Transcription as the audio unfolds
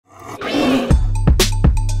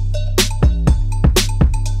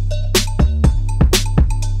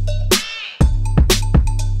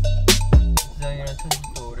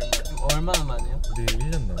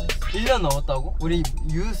우리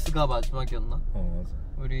유스가 마지막이었나? 맞아.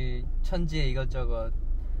 우리 천지의 이것저것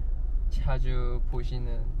자주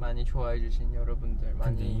보시는, 많이 좋아해 주신 여러분들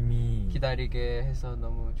많이 이미 기다리게 해서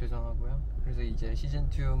너무 죄송하고요. 그래서 이제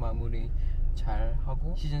시즌2 마무리 잘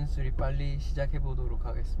하고 시즌3 빨리 시작해 보도록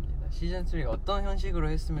하겠습니다. 시즌3 어떤 형식으로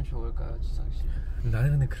했으면 좋을까요, 지성씨? 나는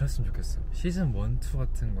근데 그랬으면 좋겠어. 시즌 1, 2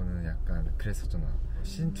 같은 거는 약간 그랬었잖아.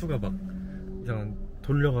 시즌 2가 막 그냥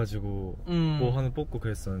돌려가지고 뭐 하나 뽑고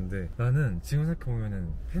그랬었는데, 나는 지금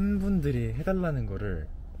생각해보면은 팬분들이 해달라는 거를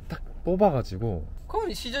딱 뽑아가지고. 그럼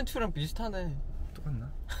시즌2랑 비슷하네. 똑같나?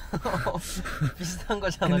 비슷한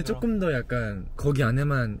거잖아. 근데 그럼. 조금 더 약간 거기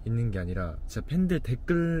안에만 있는 게 아니라 진짜 팬들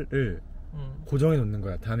댓글을 고정해 놓는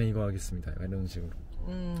거야. 다음에 이거 하겠습니다, 이런 식으로.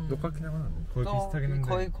 똑같긴 하구나. 거의 비슷하긴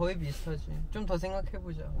한데. 거의 비슷하지. 좀 더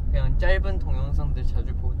생각해보자. 그냥 짧은 동영상들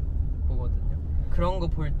자주 보거든요. 그런 거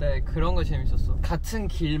볼 때 그런 거 재밌었어. 같은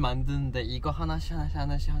길 만드는데 이거 하나씩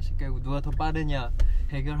깨고 누가 더 빠르냐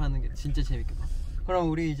해결하는 게 진짜 재밌게 봐. 그럼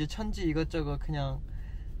우리 이제 천지 이것저것 그냥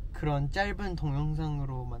그런 짧은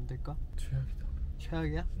동영상으로 만들까? 최악이다.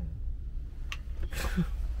 최악이야?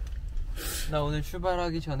 나 오늘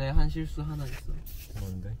출발하기 전에 한 실수 하나 있어.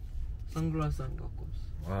 뭔데? 선글라스 안 갖고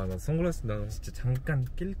왔어. 아, 나 선글라스 나 진짜 잠깐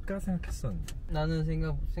낄까 생각했었는데. 나는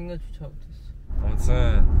생각조차 못했어.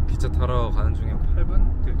 아무튼 기차 타러 가는 중에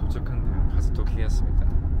 8분 뒤에 도착한대요. 가서 도착하겠습니다.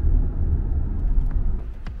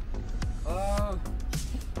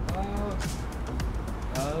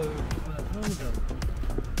 처음이잖아.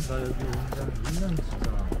 나 여기 온지 한 1년 진짜.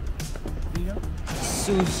 1년?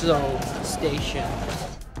 수소 스테이션.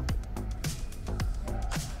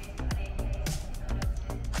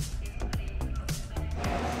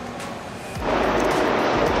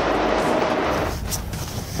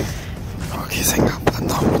 여기 생각보다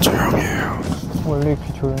너무 조용해요. 원래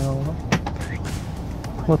이렇게 조용한가?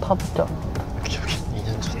 뭐 타봤자. 여기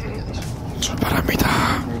 2년 전. 출발합니다.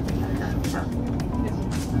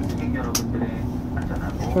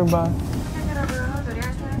 출발.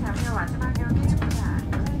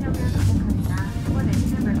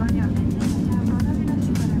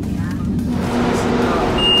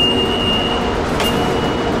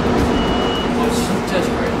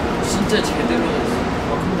 진짜 제대로 했어.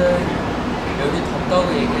 근데 여기 덥다고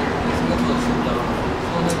얘기했는데 생각보다 춥다.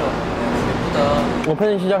 서늘하고 예쁘다.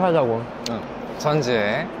 오프닝 시작하자고.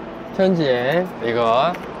 천지에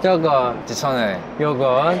이거 저거 지천에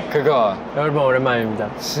요건 그거 여러분 오랜만입니다.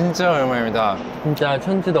 진짜 오랜만입니다. 진짜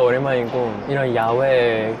천지도 오랜만이고 이런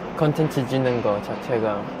야외 컨텐츠 찍는 거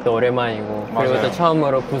자체가 또 오랜만이고 그리고 맞아요. 또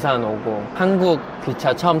처음으로 부산 오고 한국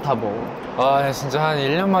기차 처음 타보고. 아 진짜 한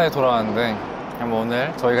 1년 만에 돌아왔는데 뭐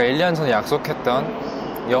오늘 저희가 1년 전에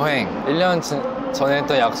약속했던 여행 1년 전에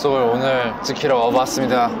했던 약속을 오늘 지키러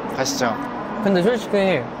와봤습니다. 가시죠. 근데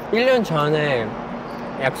솔직히 1년 전에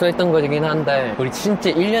약속했던 거긴 한데 우리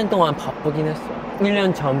진짜 1년 동안 바쁘긴 했어.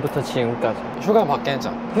 1년 전부터 지금까지. 휴가 받긴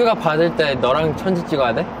했죠. 휴가 받을 때 너랑 천지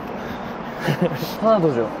찍어야 돼? 하나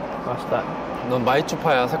더 줘. 맛있다. 넌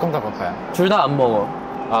마이쮸파야 새콤달콤파야? 둘 다 안 먹어.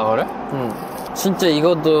 아 그래? 응. 진짜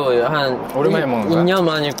이것도 한 오랜만에 먹는 거야? 2년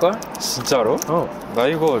만일걸? 진짜로? 나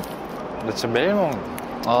이거 나 진짜 매일 먹는데.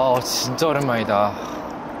 아 진짜 오랜만이다.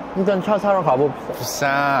 일단 차 사러 가봅시다.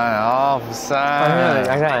 부산 부산. 아니면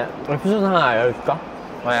약간 에피소드 하나 알려줄까?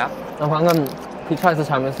 뭐야? 나 방금 기차에서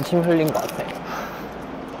자면서 침 흘린 것 같아.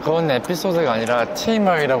 그건 에피소드가 아니라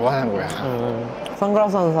TMI라고 하는 거야.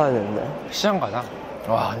 선글라스 하나 사야 되는데. 시장 가자.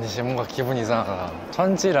 와 근데 진짜 뭔가 기분 이상하다.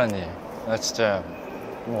 천지라니. 나 진짜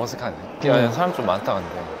뭐 어색하네. 야, 사람 좀 많다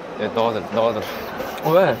근데. 야, 너가 들어.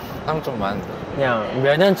 왜? 사람 좀 많은데. 그냥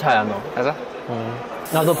몇 년 차야 너? 가자.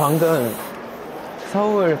 나도 방금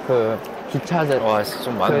서울 그 기차제 와 진짜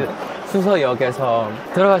좀 많은데. 그 수서역에서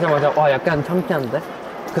들어가자마자 와 약간 창피한데?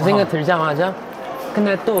 그 생각 들자마자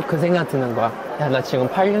근데 또 그 생각 드는 거야. 야 나 지금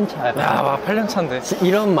 8년 차야. 야 와 8년 차인데.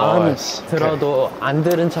 이런 마음이 씨, 들어도 안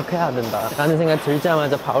들은 척 해야 된다 라는 생각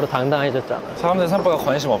들자마자 바로 당당해졌잖아. 사람들 산바가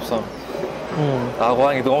관심 없어. 라고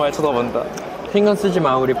하는 게 너무 많이 쳐다본다. 신경 쓰지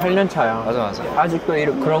마. 우리 8년 차야. 맞아. 아직도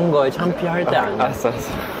그런 거에 창피할 때 아니야. 알았어.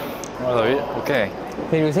 오케이.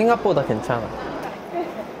 그리고 생각보다 괜찮아.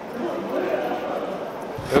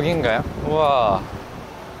 여긴가요? 우와.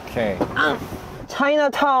 오케이.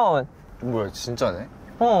 차이나타운. 뭐야 진짜네?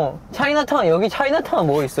 차이나타운. 여기 차이나타운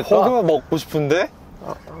뭐 있을까? 호그 먹고 싶은데?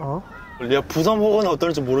 어? 야 부산 호그는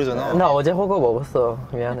어떨지 모르잖아. 나 어제 호거 먹었어.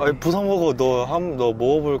 미안해. 아니 부산 호그 너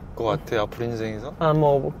먹어볼 것 같아 앞으로 인생에서? 안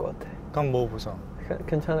먹어볼 것 같아. 한번 먹어보자.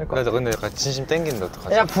 괜찮을 것 같아. 나 근데 약간 진심 땡긴다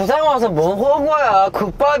어떡하지? 야 부산 와서 뭔 호거야.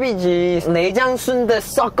 국밥이지. 내장 순대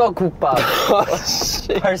섞어 국밥.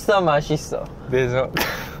 벌써 맛있어. 내장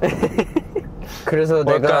그래서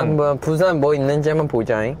내가 약간- 한번 부산 뭐 있는지 한번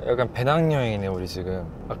보자. 약간 배낭여행이네 우리 지금.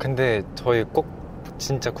 아 근데 저희 꼭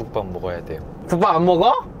진짜 국밥 먹어야 돼요. 국밥 안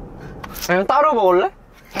먹어? 그냥 따로 먹을래?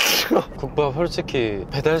 국밥 솔직히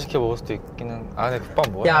배달시켜 먹을 수도 있기는. 아 근데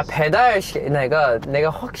국밥 먹어야지. 야 내가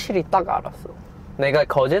확실히 딱 알았어. 내가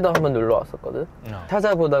거제도 한번 놀러 왔었거든.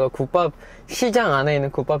 찾아보다가 국밥 시장 안에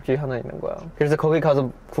있는 국밥집이 하나 있는 거야. 그래서 거기 가서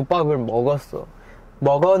국밥을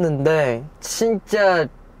먹었는데 진짜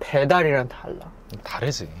배달이랑 달라.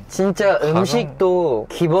 다르지. 진짜 음식도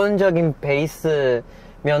기본적인 베이스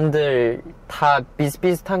면들 다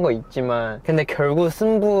비슷비슷한 거 있지만 근데 결국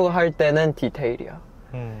승부할 때는 디테일이야.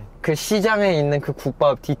 그 시장에 있는 그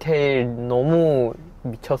국밥 디테일 너무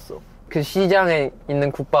미쳤어. 그 시장에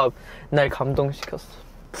있는 국밥 날 감동시켰어.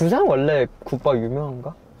 부산 원래 국밥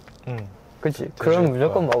유명한가? 그치? 그럼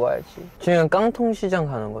무조건 먹어야지. 중요한 깡통시장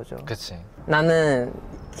가는 거죠. 그치. 나는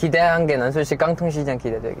기대한 게 난 솔직히 깡통시장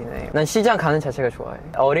기대되긴 해. 난 시장 가는 자체가 좋아해.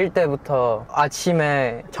 어릴 때부터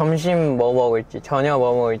아침에 점심 뭐 먹을지 저녁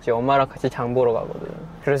뭐 먹을지 엄마랑 같이 장 보러 가거든.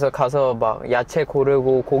 그래서 가서 막 야채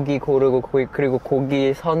고르고 고기 고르고 그리고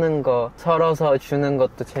고기 서는 거 썰어서 주는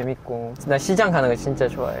것도 재밌고. 나 시장 가는 거 진짜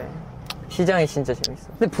좋아해. 시장이 진짜 재밌어.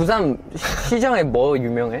 근데 부산 시장에 뭐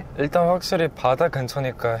유명해? 일단 확실히 바다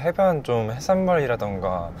근처니까 해변 좀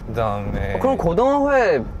해산물이라던가 그다음에 그럼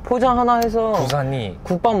고등어회 포장 하나 해서 부산이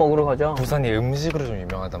국밥 먹으러 가자. 부산이 음식으로 좀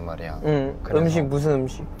유명하단 말이야. 응. 그래서. 음식 무슨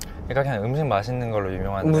음식? 그러니까 그냥 음식 맛있는 걸로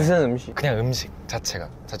유명한데 무슨 음식? 그냥 음식 자체가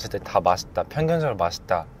다 맛있다. 평균적으로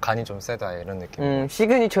맛있다. 간이 좀 세다 이런 느낌.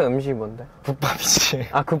 시그니처 음식이 뭔데? 국밥이지.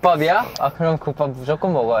 아 국밥이야? 아 그럼 국밥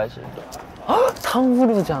무조건 먹어야지. 헉,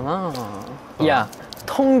 탕후루잖아. 야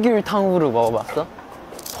통귤 탕후루 먹어봤어?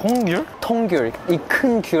 통귤? 통귤 이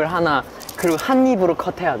큰 귤 하나 그리고 한 입으로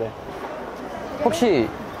컷해야 돼. 혹시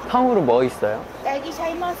탕후루 뭐 있어요? 딸기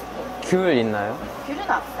샤인머스켓. 귤 있나요? 귤은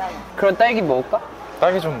없어요. 그럼 딸기 먹을까?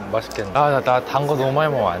 딸기 좀 맛있겠네. 아 나 단 거 너무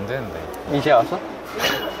많이 먹으면 안 되는데. 이제 왔어?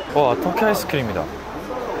 와 터키 아이스크림이다.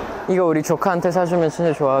 이거 우리 조카한테 사주면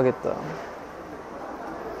진짜 좋아하겠다.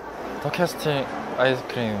 터키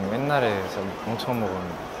아이스크림 옛날에 진짜 엄청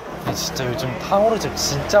먹었는데 진짜 요즘 탕후루집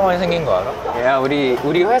진짜 많이 생긴 거 알아? 야 우리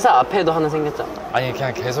회사 앞에도 하나 생겼잖아. 아니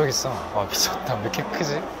그냥 계속 있어. 와 미쳤다. 왜 이렇게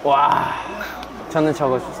크지? 와 저는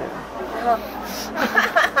저거 주세요. 너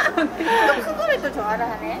큰 거를 또 좋아를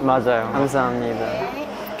하네. 맞아요. 감사합니다.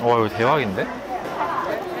 와 이거 대박인데?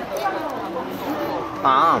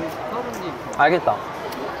 아 알겠다.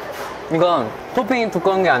 이건 토핑이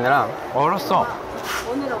두꺼운 게 아니라 얼었어.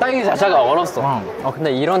 딸기 자체가 얼었어.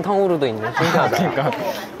 근데 이런 탕후루도 있네. 신기하다. 그러니까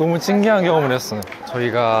너무 신기한 경험을 했어.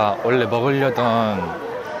 저희가 원래 먹으려던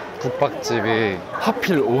국밥집이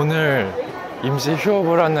하필 오늘 임시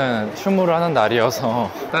휴무를 하는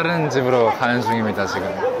날이어서 다른 집으로 가는 중입니다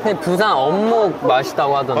지금. 근데 부산 어묵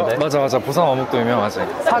맛있다고 하던데. 맞아 부산 어묵도 유명하지.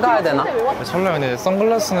 사가야 되나? 설레. 근데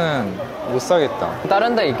선글라스는 못 사겠다.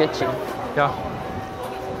 다른 데 있겠지. 야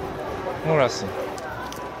선글라스.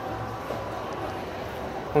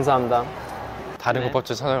 감사합니다. 다른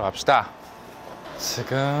국밥집 찾아러 갑시다.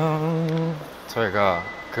 지금 저희가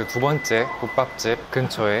그 두 번째 국밥집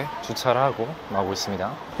근처에 주차를 하고 나오고 있습니다.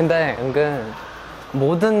 근데 은근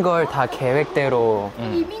모든 걸 다 계획대로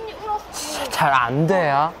이민이 울었어. 잘 안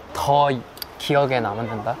돼야 더 기억에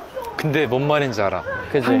남는다. 근데 뭔 말인지 알아.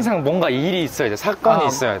 그치? 항상 뭔가 일이 있어야 돼. 사건이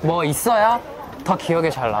있어야 돼. 뭐 있어야 더 기억에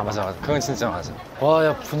잘 남아. 맞아. 그건 진짜 맞아. 와,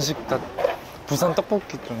 야, 분식 다 부산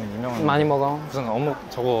떡볶이 좀 유명한. 많이 먹어. 부산 어묵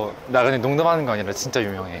저거 나 근데 농담하는 거 아니라 진짜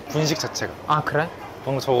유명해. 분식 자체가. 아 그래?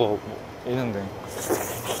 뭔가 저거 뭐 있는데.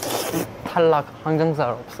 탈락. 항정살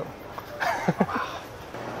없어.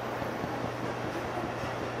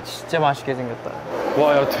 진짜 맛있게 생겼다.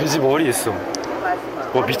 와, 야, 돼지 머리 있어.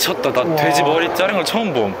 와, 미쳤다. 나 돼지 머리 자른 걸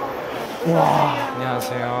처음 봄. 와.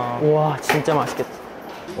 안녕하세요. 와 진짜 맛있겠다.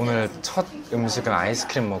 오늘 첫 음식은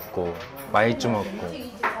아이스크림 먹고 마이쮸 먹고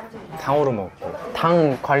탕후루 먹고.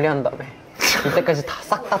 당 관리한다며. 이때까지 다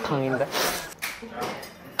싹 다 당인데.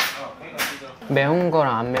 매운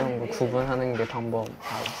거랑 안 매운 거 구분하는 게 방법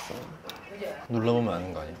알았어. 눌러보면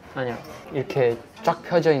아는 거 아니야? 아니야. 이렇게 쫙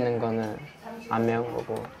펴져 있는 거는 안 매운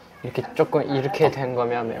거고 이렇게 조금 이렇게 된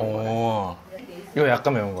거면 매운 거야. 오, 이거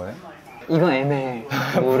약간 매운 거네? 이건 애매해.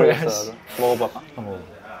 모르겠어. 먹어봐봐. 한번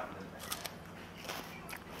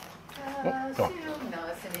먹어봐.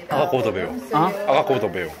 아까 거보다 매워. 어? 아까 거보다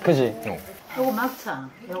매워. 그지? 요거 막차,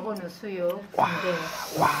 요거는 수육. 근데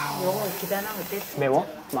요거 기다란 거 됐어. 매워?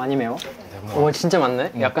 많이 매워? 와 진짜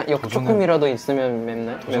많네? 약간 도전해. 조금이라도 있으면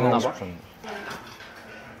맵네? 맵나 봐?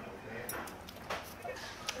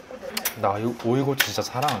 나 오이고추 진짜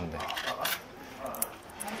사랑하는데.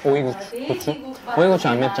 오이고추? 고추? 오이고추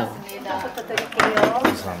안 맵잖아. 부터 드릴게요.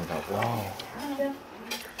 감사합니다. 와.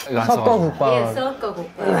 섞어 국밥. 예, 섞어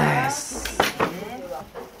국밥.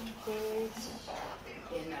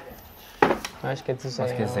 맛있게 드세요.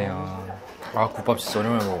 맛있게 드세요. 아, 국밥 진짜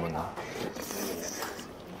오랜만에 먹어본다.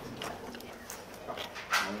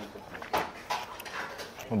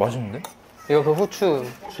 맛있는데? 이거 그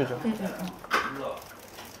후추죠.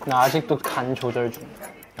 나 아직도 간 조절 중.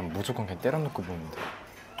 그냥 무조건 그냥 때려 넣고 먹는데.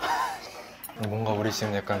 뭔가 우리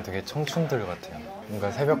지금 약간 되게 청춘들 같아요.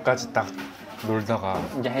 뭔가 새벽까지 딱 놀다가.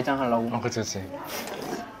 이제 해장하려고. 그치.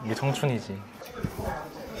 이게 청춘이지.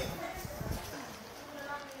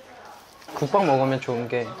 국밥 먹으면 좋은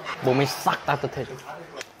게 몸이 싹 따뜻해져.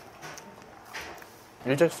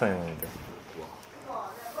 일직선이었는데.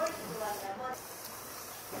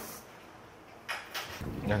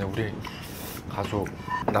 야, 근데 우리 가족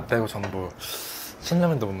나 빼고 전부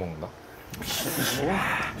신라면도 못 먹는다.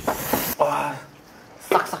 와,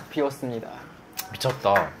 싹싹 비웠습니다.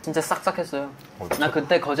 미쳤다. 진짜 싹싹했어요. 미쳤다. 나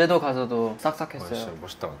그때 거제도 가서도 진짜 싹싹했어요.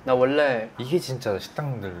 멋있다. 나 원래 이게 진짜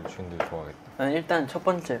식당들 주인들 좋아하겠다. 나는 일단 첫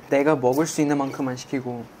번째 내가 먹을 수 있는 만큼만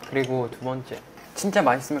시키고, 그리고 두 번째 진짜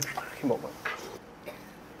맛있으면 그렇게 먹어요.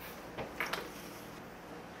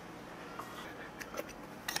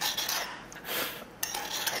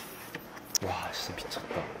 와, 진짜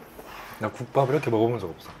미쳤다. 나 국밥을 이렇게 먹어본 적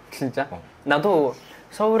없어. 진짜? 어. 나도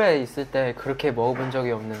서울에 있을 때 그렇게 먹어본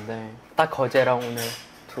적이 없는데 딱 거제랑 오늘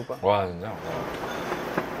두 번. 와, 진짜.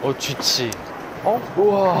 쥐치.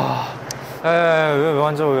 우와. 왜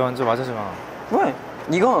만져? 맞아지 마. 왜?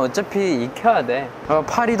 이건 어차피 익혀야 돼.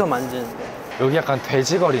 파리도 만지는데. 여기 약간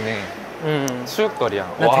돼지거리네.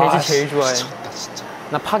 수육거리야. 나 돼지 제일 좋아해. 미쳤다, 진짜.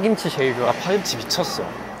 나 파김치 제일 좋아. 나 파김치 미쳤어.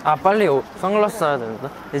 아, 빨리 선글라스 사야 된다.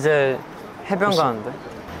 이제 해변 가는데.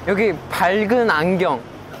 여기 밝은 안경.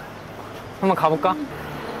 한번 가볼까?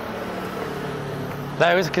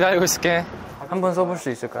 나 여기서 기다리고 있을게. 한번 써볼 수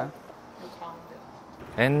있을까요?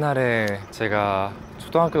 옛날에 제가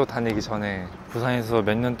초등학교 다니기 전에 부산에서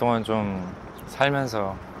몇 년 동안 좀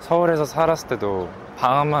살면서 서울에서 살았을 때도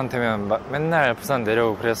방학만 되면 맨날 부산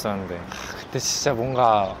내려오고 그랬었는데, 그때 진짜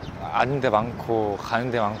뭔가 아는 데 많고 가는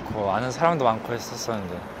데 많고 아는 사람도 많고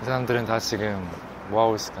했었었는데, 그 사람들은 다 지금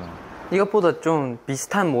뭐하고 있을까? 이것보다 좀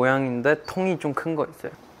비슷한 모양인데 통이 좀 큰 거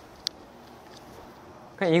있어요.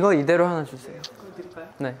 그냥 이거 이대로 하나 주세요.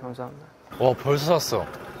 네, 감사합니다. 와, 벌써 샀어.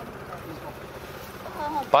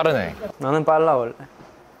 빠르네. 나는 빨라 원래.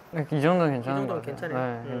 이 정도는 괜찮은 거 같아요.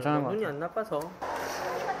 괜찮아요. 네, 괜찮은 거 눈이 같아요. 안 나빠서.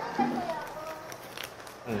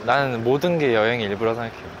 나는 모든 게 여행의 일부라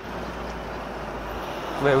생각해요.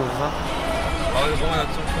 왜 웃어? 이거 뭔가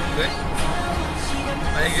좀 좋은데?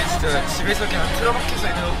 아니, 이게 진짜 집에서 그냥 틀어박혀서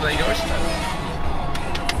있는 것보다 이게 훨씬 나아.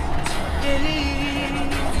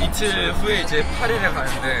 이틀 후에 이제 파리를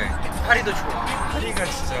가는데, 파리도 좋아. 파리가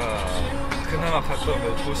진짜 그나마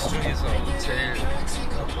갔던 도시 중에서 제일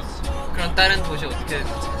가봤어. 그럼 다른 도시 어떻게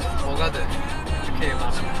뭐가 돼? 이렇게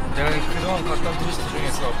많은 내가 그동안 갔던 도시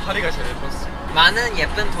중에서 파리가 제일 예뻤어. 많은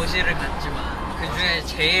예쁜 도시를 갔지만 그 중에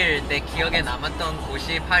제일 내 기억에 남았던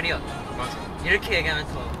곳이 파리였다. 맞아. 이렇게 얘기하면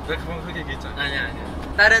더 내가 그건 그렇게 얘기했잖아. 아니야.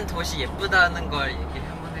 다른 도시 예쁘다는 걸 얘기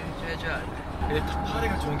한번 해줘야 돼. 근데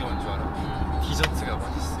파리가 좋은 게 뭔 줄 알아? 디저트가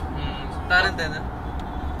맛있어. 다른 데는?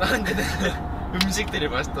 다른 데는 음식들이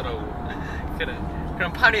맛있더라고. 그래.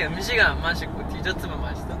 그럼 파리 음식은 안 맛있고 디저트만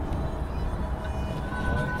맛있다.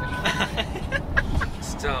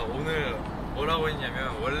 진짜 오늘 뭐라고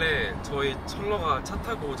했냐면, 원래 저희 철러가 차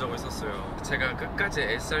타고 오자고 했었어요. 제가 끝까지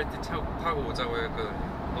SRT 타고 오자고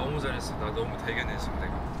했거든요. 너무 잘했어. 나 너무 대견했어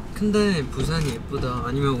내가. 근데 부산이 예쁘다.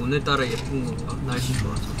 아니면 오늘따라 예쁜 건가? 날씨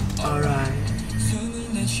좋아서.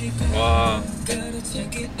 와,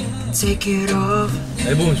 Take it off.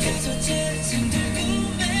 앨범은 좋아.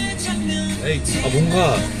 에이,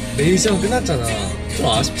 뭔가 네이션 끝났잖아. 좀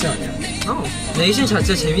아쉽지 않냐? 네이션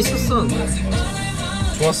자체 재밌었어.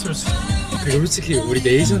 좋았을 수. 그리고 솔직히 우리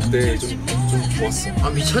네이션 때 좀 좋았어. 아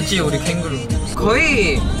미쳤지 우리 캥거루.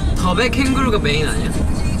 거의 더베 캥거루가 메인 아니야?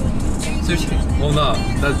 솔직히.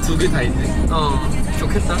 나 두 개 다 있네.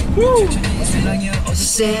 좋겠다.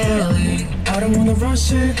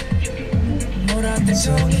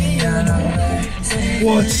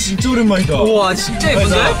 와, 진짜 오랜만이다. 우와 진짜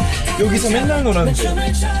예쁜데? 여기서 맨날 놀았는데.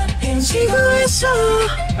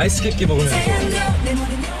 아이스 케이크 먹으면서. 와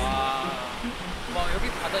여기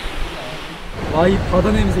바다 예쁘다. 와, 이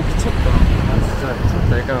바다 냄새 미쳤다. 진짜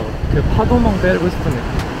미쳤다. 약간 그 파도멍 때리고 싶은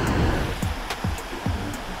느낌.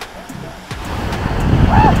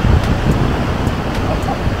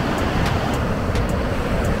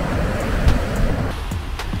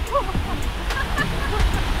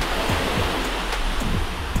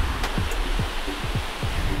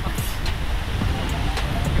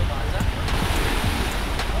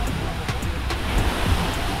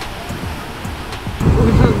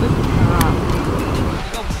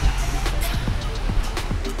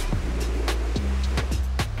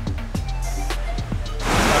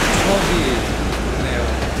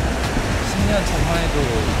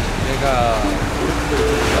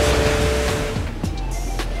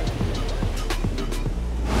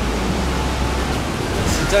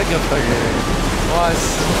 진짜 귀엽다 얘. 와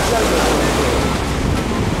진짜 귀엽다.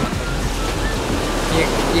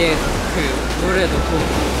 얘 그 노래 넣고.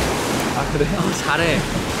 아 그래? 잘해.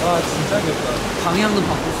 와 진짜 귀엽다. 방향도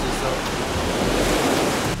바꿀 수 있어.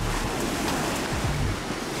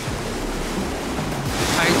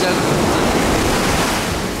 발자국.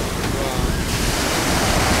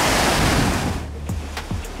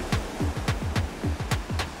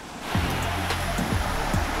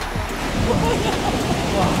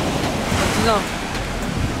 진짜.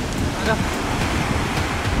 가자.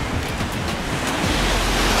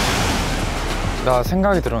 나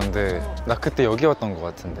생각이 들었는데 나 그때 여기 왔던 것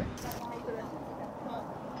같은데.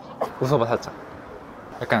 웃어봐 살짝.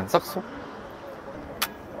 약간 썩소?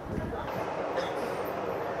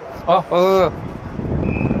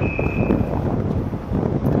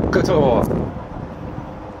 그 저거 봐봐.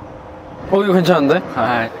 이거 괜찮은데?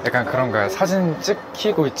 아 약간 그런 거야. 사진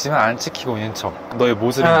찍히고 있지만 안 찍히고 있는 척. 너의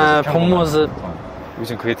모습인 아, 거지, 본 모습.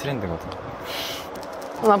 요즘 그게 트렌드거든.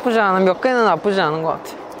 나쁘지 않아. 몇 개는 나쁘지 않은 것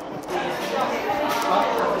같아.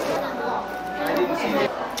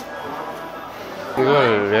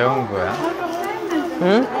 이걸 왜 온 거야?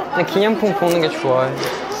 응? 나 기념품 보는 게 좋아해.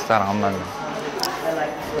 나랑 안 맞네.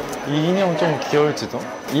 이 인형 좀 귀여울지도?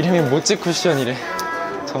 이름이 모찌 쿠션이래.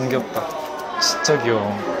 정겹다. 진짜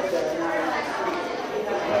귀여워.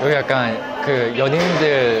 여기 약간 그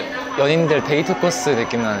연인들 데이트 코스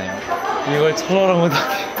느낌 나네요. 이걸 철러를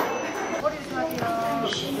못하게.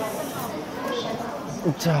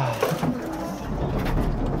 자,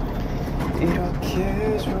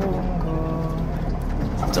 이렇게 좋은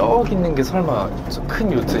거. 저기 있는 게 설마 저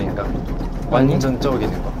큰 요트인가? 완전 저기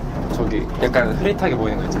있는 거. 저기 약간 흐릿하게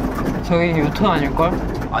보이는 거 있잖아. 저기 요트 아닐걸?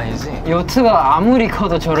 아니지? 요트가 아무리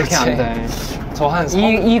커도 저렇게 그치. 안 돼. 저 한 섬?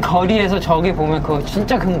 이 거리에서 저기 보면 그거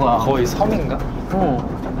진짜 큰 거야. 거의 섬인가?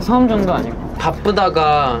 섬 정도 아니고.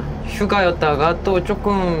 바쁘다가 휴가였다가 또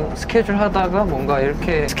조금 스케줄 하다가 뭔가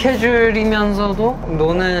이렇게 스케줄이면서도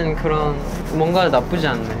노는 그런 뭔가 나쁘지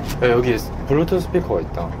않네. 야, 여기 블루투스 스피커가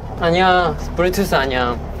있다. 아니야, 블루투스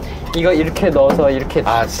아니야. 이거 이렇게 넣어서 이렇게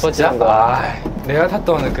아 진짜? 터치는 거야. 아, 내가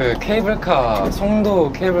탔던 그 케이블카,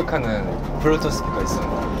 송도 케이블카는 블루투스 스피커 있어.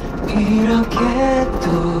 이렇게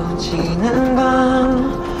또 지는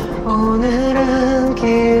밤 오늘은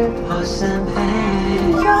기뻤음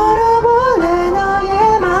해 열어볼래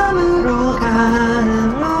너의 맘으로 가는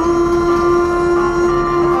문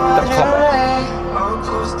딱 봐봐.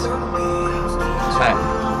 네,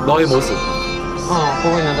 너의 모습.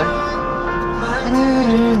 보고 있는데?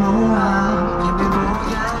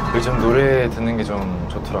 요즘 노래 듣는 게 좀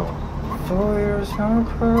좋더라고.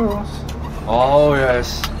 어우 야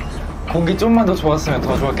씨. 공기 좀만 더 좋았으면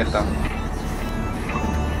더 좋았겠다.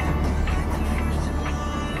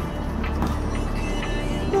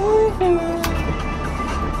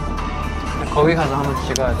 거기 가서 한번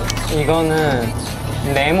찍어야 돼. 이거는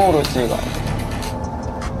네모로 찍어야 돼.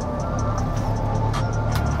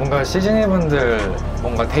 뭔가 시즌2 분들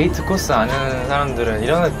뭔가 데이트 코스 아는 사람들은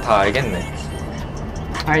이런 애 다 알겠네.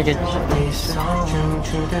 알겠지?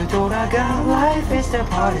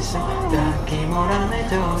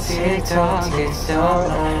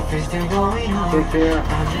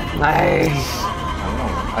 아이,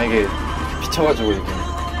 아 이게 비쳐가지고 이게.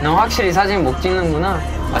 너 확실히 사진 못 찍는구나.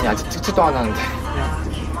 아니 아직 찍지도 않았는데.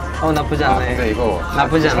 나쁘지 아 않네. 근데 이거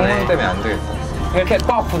나쁘지 않네. 성능 때문에 안 되겠다. 이렇게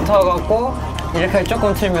꽉 붙어갖고 이렇게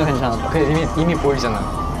조금 틀면 괜찮아. 그 이미 보이잖아.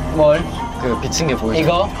 뭘? 그 비친 게 보이잖아.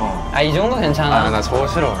 이거? 어. 이 정도 괜찮아. 나 저거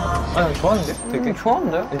싫어. 아니 좋았는데? 되게.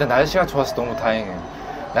 좋은데? 일단 날씨가 좋아서 너무 다행이에요.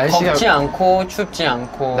 날씨가 덥지 않고 춥지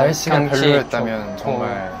않고 날씨가 경치 별로였다면 좋고.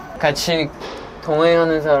 정말 같이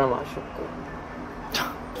동행하는 사람 아쉽고.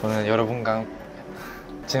 저는 여러분과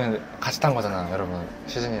지금 같이 탄 거잖아, 여러분.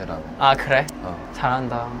 시즌이랑. 아 그래? 어.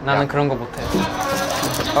 잘한다. 나는 야. 그런 거 못해.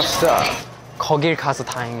 갑시다. 거길 가서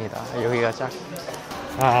다행이다. 여기가 짝.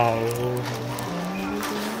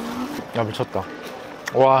 야 미쳤다.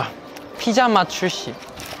 와. 피자 맛 출시.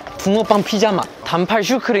 붕어빵 피자 맛. 단팥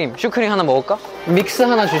슈크림. 슈크림 하나 먹을까? 믹스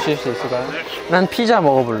하나 주실 수 있을까요? 난 피자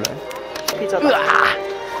먹어볼래. 피자 맛.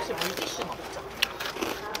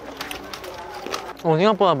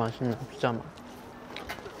 생각보다 맛있네. 피자 맛.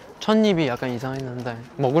 첫 입이 약간 이상했는데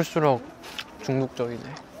먹을수록 중독적이네.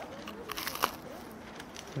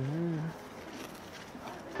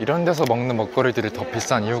 이런 데서 먹는 먹거리들이 더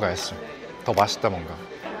비싼 이유가 있어. 더 맛있다 뭔가.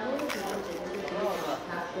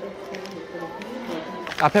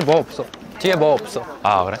 앞에 뭐 없어. 뒤에 뭐 없어.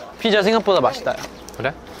 아 그래? 피자 생각보다 맛있다. 야.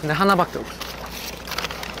 그래? 근데 하나밖에 없어.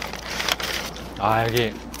 아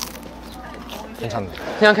여기 괜찮네.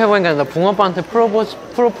 생각해보니까 나 붕어빵한테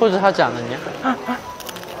프로포즈 하지 않았냐?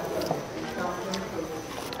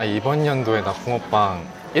 이번 연도에 나 붕어빵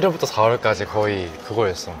 1월부터 4월까지 거의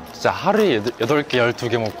그거였어. 진짜 하루에 8개,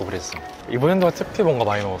 12개 먹고 그랬어. 이번 연도가 특히 뭔가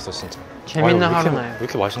많이 먹었어, 진짜. 재밌는 와, 하루나요. 왜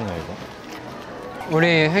이렇게 맛있냐, 이거? 우리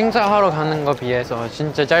행사하러 가는 거 비해서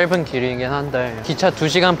진짜 짧은 길이긴 한데 기차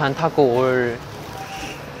 2시간 반 타고 올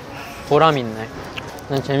보람이 있네.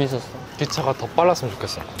 난 재밌었어. 기차가 더 빨랐으면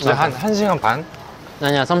좋겠어. 진짜 한 1시간 반?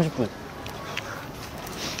 아니야, 30분.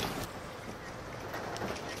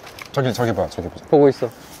 저기 봐, 저기 보자. 보고 있어.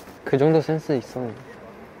 그 정도 센스 있어.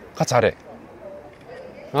 같이 아래.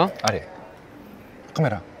 어? 아래.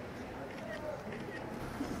 카메라.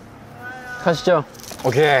 가시죠.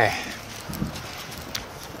 오케이.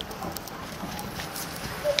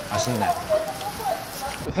 맛있네.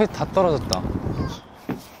 회 다 떨어졌다.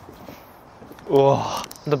 우와.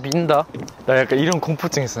 너 민다. 나 약간 이런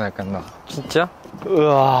공포증 있어, 약간 나. 진짜?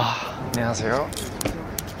 우와. 안녕하세요.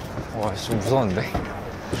 와, 좀 무서운데?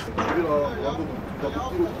 우리가 완전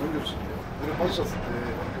높이로 공격시 물에 빠지셨을 때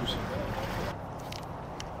공격시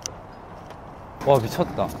와,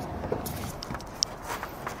 미쳤다.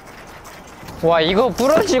 와, 이거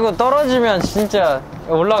부러지고 떨어지면 진짜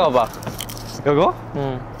올라가 봐. 이거?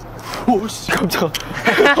 응. 오씨, 깜짝아.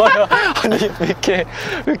 아니, 왜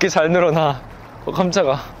이렇게 잘 늘어나.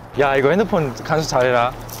 깜짝아. 야, 이거 핸드폰 간수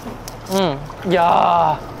잘해라. 응.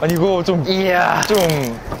 야. 아니, 이거 좀 이야.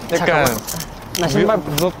 약간. 나 신발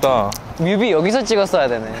무섭다. 뮤비 여기서 찍었어야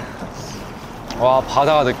되네. 와,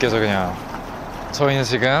 바다가 느껴져, 그냥. 저희는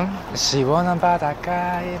지금 시원한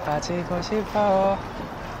바닷가에 빠지고 싶어.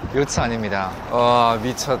 요트 아닙니다. 와,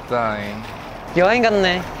 미쳤다. 여행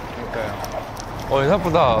같네. 그러니까요.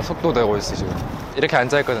 생각보다 속도 내고 있어, 지금. 이렇게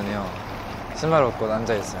앉아있거든요. 신발 벗고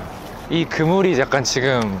앉아있어요. 이 그물이 약간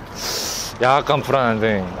지금 약간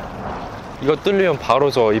불안한데, 이거 뚫리면 바로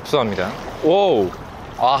저 입수합니다. 오!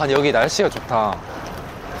 아, 여기 날씨가 좋다.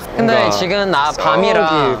 근데 지금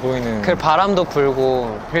밤이라 보이는. 그 바람도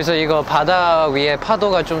불고 그래서 이거 바다 위에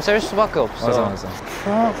파도가 좀 셀 수밖에 없어. 맞아.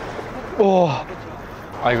 오.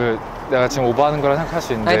 아, 이거 내가 지금 오버하는 거라 생각할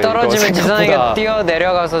수 있는데. 아니, 떨어지면 이거 지선이가 생각보다... 뛰어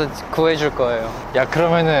내려가서 구해줄 거예요. 야,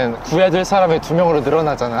 그러면은 구해야 될 사람이 2명으로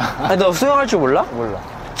늘어나잖아. 아니, 너 수영할 줄 몰라? 몰라.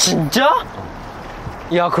 진짜?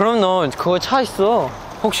 야, 그럼 너 그거 차 있어.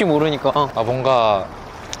 혹시 모르니까. 아, 뭔가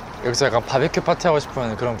여기서 약간 바베큐 파티 하고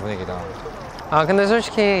싶은 그런 분위기다. 아, 근데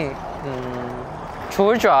솔직히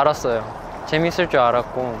좋을 줄 알았어요. 재밌을 줄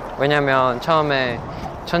알았고. 왜냐면 처음에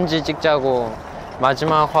천지 찍자고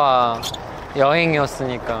마지막 화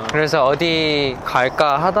여행이었으니까. 그래서 어디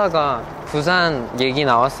갈까 하다가 부산 얘기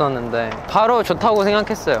나왔었는데 바로 좋다고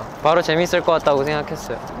생각했어요. 바로 재밌을 것 같다고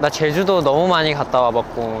생각했어요. 나 제주도 너무 많이 갔다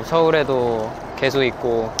와봤고 서울에도 계속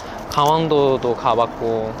있고 강원도도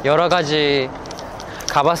가봤고 여러 가지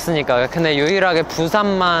가봤으니까. 근데 유일하게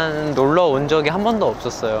부산만 놀러 온 적이 한 번도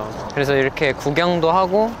없었어요. 그래서 이렇게 구경도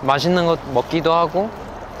하고 맛있는 것 먹기도 하고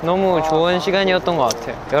너무 좋은 시간이었던 것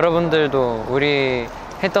같아요. 여러분들도 우리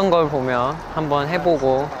했던 걸 보면 한번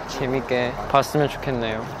해보고 재밌게 봤으면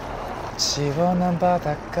좋겠네요. 시원한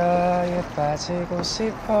바닷가에 빠지고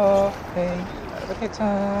싶어.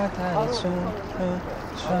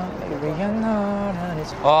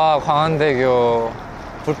 와, 광안대교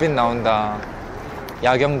불빛 나온다.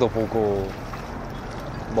 야경도 보고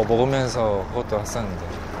뭐 먹으면서 그것도 했었는데.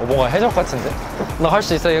 뭔가 해적 같은데? 너 할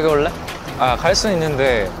수 있어? 여기 올래? 아, 갈 수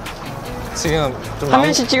있는데 지금 좀 한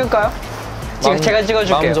명씩 찍을까요? 제가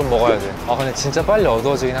찍어줄게요. 마음 좀 먹어야 돼. 아, 근데 진짜 빨리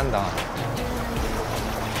어두워지긴 한다.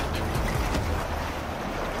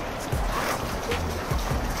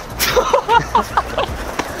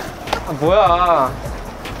 아, 뭐야?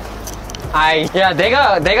 아이, 야,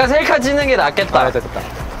 내가 셀카 찍는 게 낫겠다. 아, 됐다.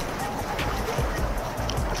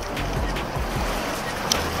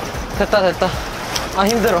 됐다. 아,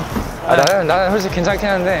 힘들어. 아, 나는 솔직히 괜찮긴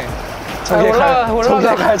한데 저기에 올라가.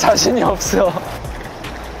 저기에 갈 자신이 없어.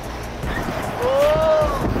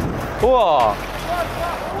 우와.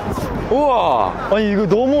 아니, 이거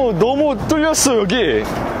너무 뚫렸어, 여기.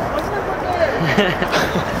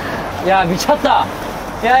 야, 미쳤다.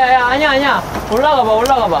 야, 아니야. 올라가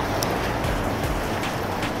봐.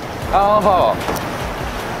 아, 봐봐.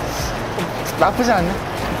 나쁘지 않네.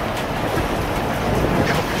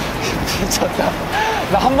 미쳤다.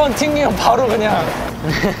 나 한 번 튕기면 바로 그냥.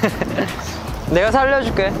 내가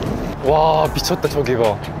살려줄게. 와, 미쳤다, 저기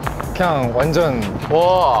봐. 그냥 완전,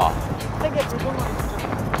 와.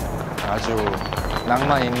 아주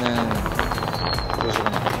낭만 있는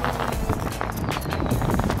곳이구나.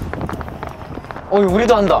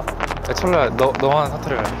 우리도 한다. 야, 철로야, 너만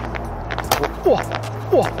사투리를 해.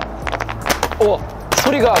 우와.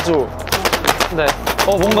 소리가 아주. 네.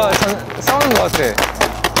 뭔가 싸우는 것 같아.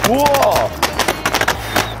 우와.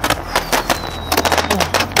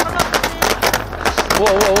 우와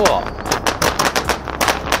우와 우와.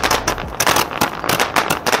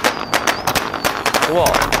 우와.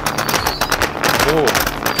 오.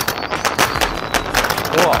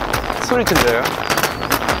 우와. 소리 들려요?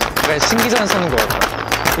 약간 신기전 쏘는 거 같아.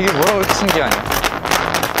 이게 뭐라고 이렇게 신기하냐?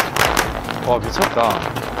 와 미쳤다.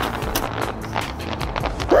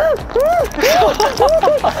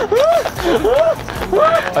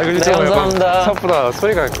 아 이거 진짜 감사합니다. 생각보다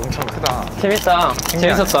소리가 엄청 크다. 재밌다.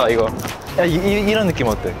 재밌었다 이거. 야 이런 느낌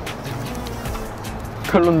어때?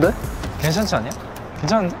 별론데? 괜찮지 않냐?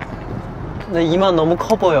 괜찮은데? 내 이만 너무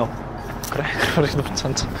커 보여. 그래 그래도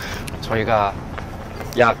괜찮죠. 저희가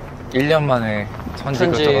약 1년 만에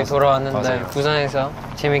천지 돌아왔는데 맞아요. 부산에서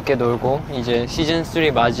재밌게 놀고 이제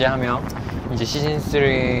시즌3 맞이하며 이제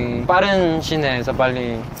시즌3 빠른 시내에서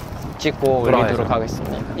빨리 찍고 돌아와야죠. 올리도록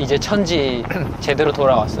하겠습니다. 이제 천지 제대로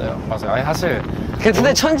돌아왔어요. 맞아요. 아니 사실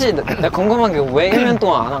근데 천지 나 궁금한 게 왜 1년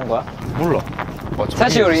동안 안 한 거야? 몰라.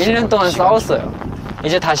 사실 우리 1년 동안 싸웠어요.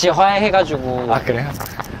 이제 다시 화해해가지고 아 그래요?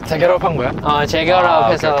 재결합한 거야?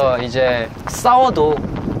 재결합해서 이제 싸워도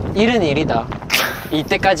일은 일이다.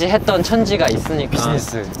 이때까지 했던 천지가 있으니까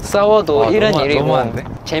비즈니스. 싸워도 일은 일이고 너무한데?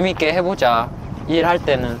 재밌게 해보자 일할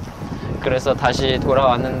때는. 그래서 다시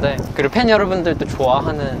돌아왔는데 그리고 팬 여러분들도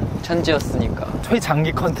좋아하는 천지였으니까.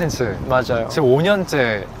 최장기 컨텐츠. 맞아요. 지금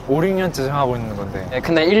 5년째, 5, 6년째 생각하고 있는 건데. 네,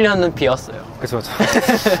 근데 1년은 비었어요. 그쵸.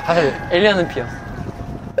 사실 1년은 비었어.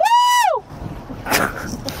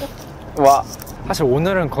 와. 사실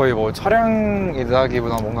오늘은 거의 뭐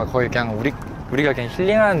촬영이라기보다 뭔가 거의 그냥 우리가 그냥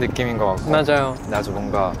힐링하는 느낌인 것 같고. 맞아요. 근데 아주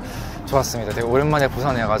뭔가 좋았습니다. 되게 오랜만에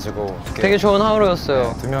부산에 가지고 되게 좋은 하루였어요.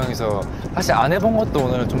 네, 두 명이서 사실 안 해본 것도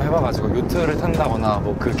오늘 좀 해봐가지고 요트를 탄다거나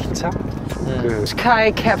뭐 그 기차? 그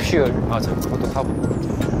스카이 캡슐. 맞아 그것도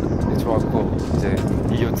타보고 되게 좋았고 이제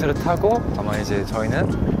이 요트를 타고 아마 이제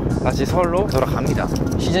저희는 다시 서울로 돌아갑니다.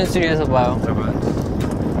 시즌3에서 봐요. 여러분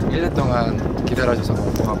 1년 동안 기다려줘서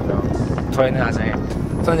너무 고맙고요. 저희는 아직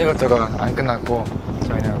이것저것 안 끝났고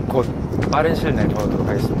저희는 곧 빠른 시일 내에 돌아오도록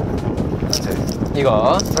하겠습니다. 현재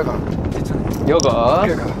이거 제가 있잖아요. 요거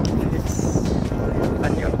그가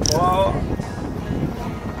안녕. 와.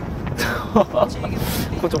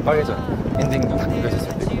 코 좀 빨개져. 엔딩도 다 이거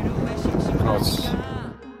있었을 때. 그렇지.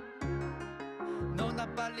 너나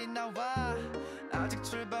빨리 나와. 아직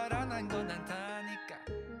출발 안 한 건 난 다.